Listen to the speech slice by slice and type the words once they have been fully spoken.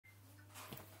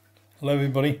Hello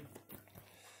everybody,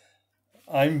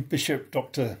 I'm Bishop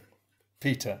Dr.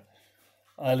 Peter.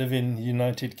 I live in the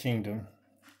United Kingdom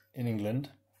in England,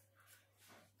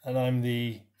 and I'm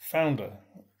the founder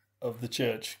of the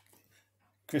church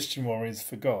Christian Warriors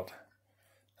for God.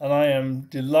 And I am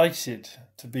delighted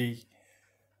to be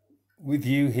with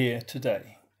you here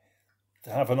today, to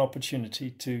have an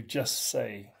opportunity to just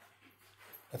say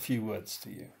a few words to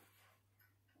you.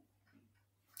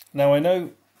 Now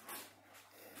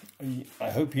I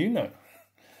hope you know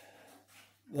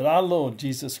that our Lord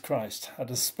Jesus Christ had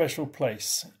a special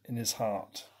place in his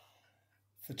heart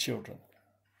for children.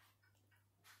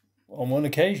 On one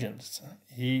occasion,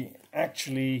 he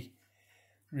actually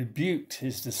rebuked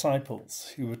his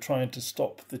disciples who were trying to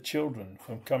stop the children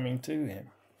from coming to him,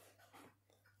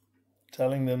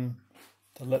 telling them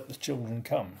to let the children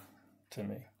come to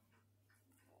me.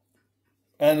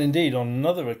 And indeed, on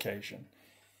another occasion,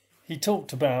 he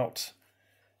talked about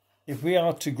if we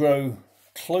are to grow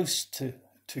close to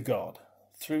God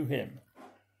through him,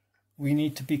 we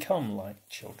need to become like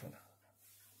children.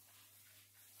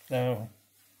 Now,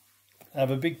 I have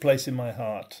a big place in my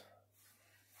heart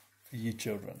for you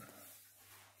children.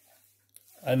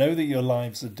 I know that your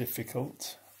lives are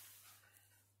difficult.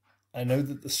 I know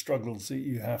that the struggles that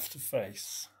you have to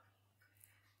face.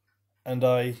 And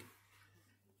I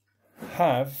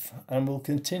have and will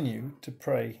continue to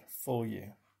pray for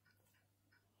you.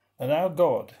 And our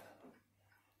God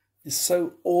is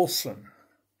so awesome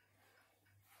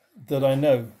that I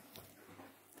know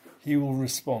he will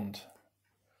respond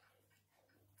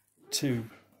to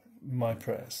my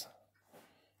prayers.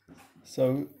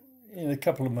 So in a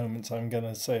couple of moments, I'm going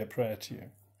to say a prayer to you.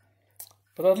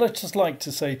 But I'd just like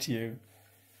to say to you,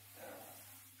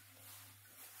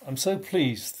 I'm so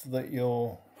pleased that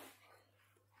you're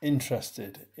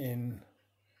interested in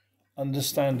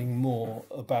understanding more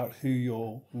about who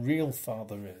your real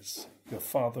Father is, your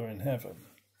Father in heaven.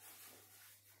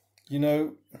 You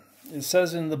know, it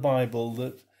says in the Bible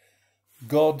that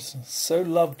God so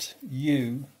loved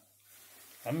you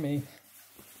and me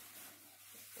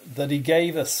that he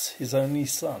gave us his only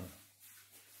Son,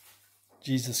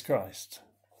 Jesus Christ,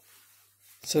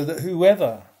 so that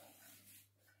whoever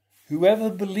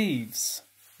believes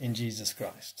in Jesus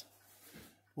Christ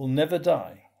will never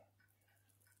die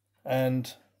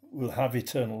and will have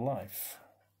eternal life.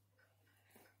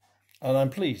 And I'm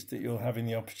pleased that you're having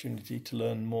the opportunity to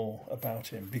learn more about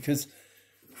him, because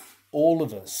all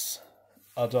of us,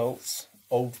 adults,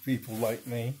 old people like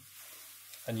me,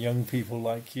 and young people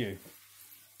like you,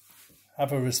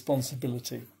 have a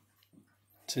responsibility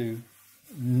to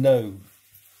know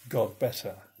God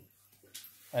better.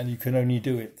 And you can only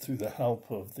do it through the help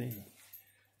of the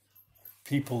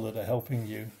people that are helping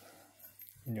you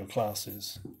in your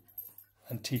classes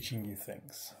and teaching you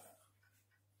things.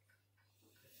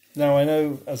 Now, I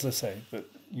know, as I say, that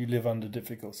you live under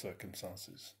difficult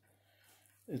circumstances.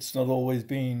 It's not always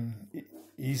been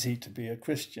easy to be a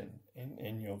Christian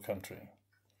in your country.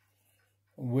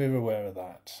 We're aware of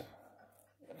that,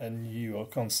 and you are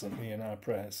constantly in our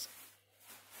prayers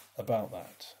about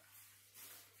that.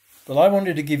 But I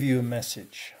wanted to give you a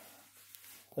message,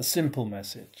 a simple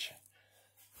message,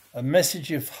 a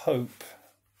message of hope,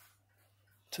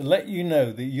 to let you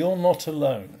know that you're not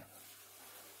alone.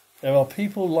 There are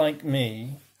people like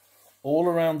me all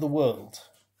around the world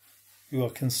who are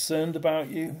concerned about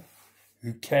you,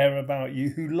 who care about you,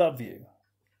 who love you,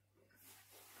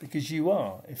 because you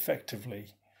are effectively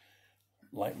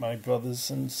like my brothers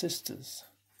and sisters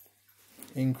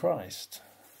in Christ.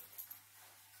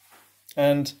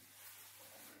 And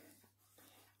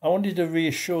I wanted to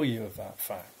reassure you of that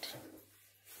fact,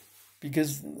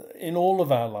 because in all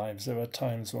of our lives there are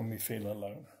times when we feel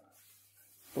alone.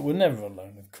 But we're never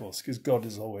alone, of course, because God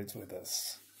is always with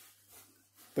us.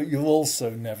 But you're also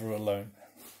never alone,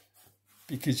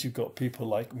 because you've got people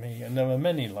like me, and there are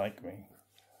many like me,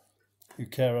 who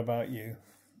care about you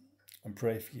and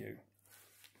pray for you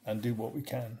and do what we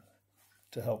can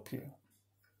to help you.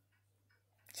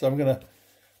 So I'm going to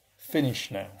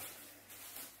finish now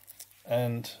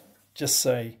and just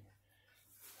say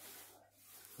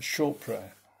a short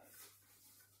prayer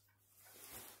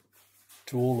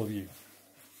to all of you,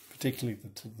 particularly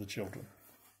to the children.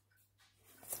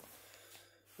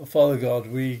 Well, Father God,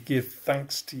 we give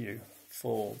thanks to you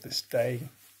for this day.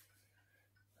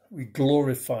 We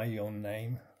glorify your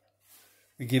name.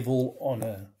 We give all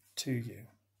honour to you.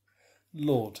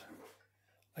 Lord,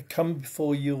 I come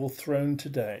before your throne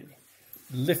today,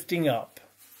 lifting up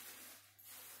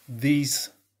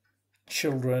these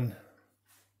children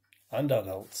and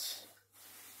adults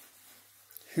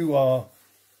who are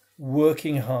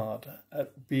working hard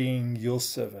at being your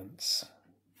servants,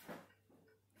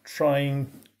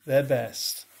 trying their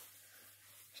best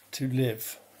to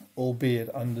live,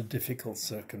 albeit under difficult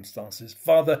circumstances.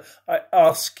 Father, I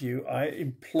ask you, I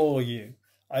implore you,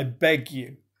 I beg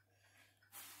you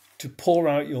to pour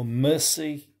out your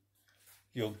mercy,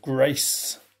 your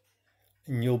grace,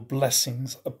 and your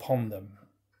blessings upon them.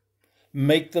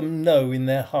 Make them know in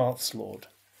their hearts, Lord,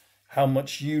 how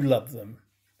much you love them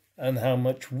and how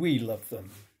much we love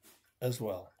them as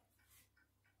well.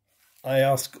 I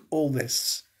ask all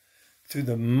this through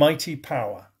the mighty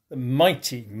power, the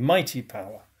mighty, mighty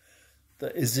power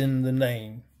that is in the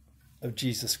name of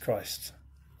Jesus Christ,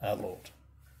 our Lord.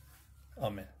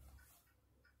 Amen.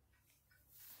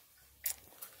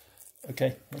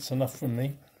 Okay, that's enough from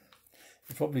me.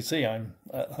 You probably see I'm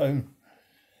at home,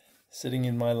 sitting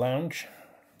in my lounge,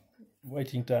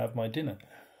 waiting to have my dinner.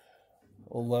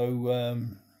 Although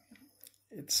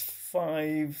it's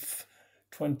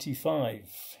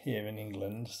 5:25 here in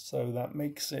England, so that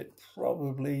makes it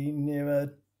probably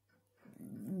nearer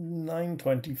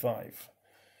 9:25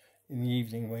 in the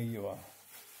evening where you are.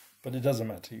 But it doesn't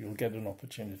matter, you'll get an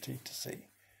opportunity to see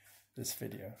this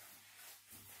video.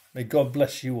 May God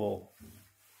bless you all.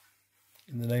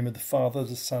 In the name of the Father,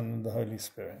 the Son, and the Holy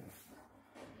Spirit.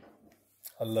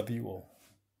 I love you all.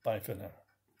 Bye for now.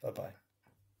 Bye-bye.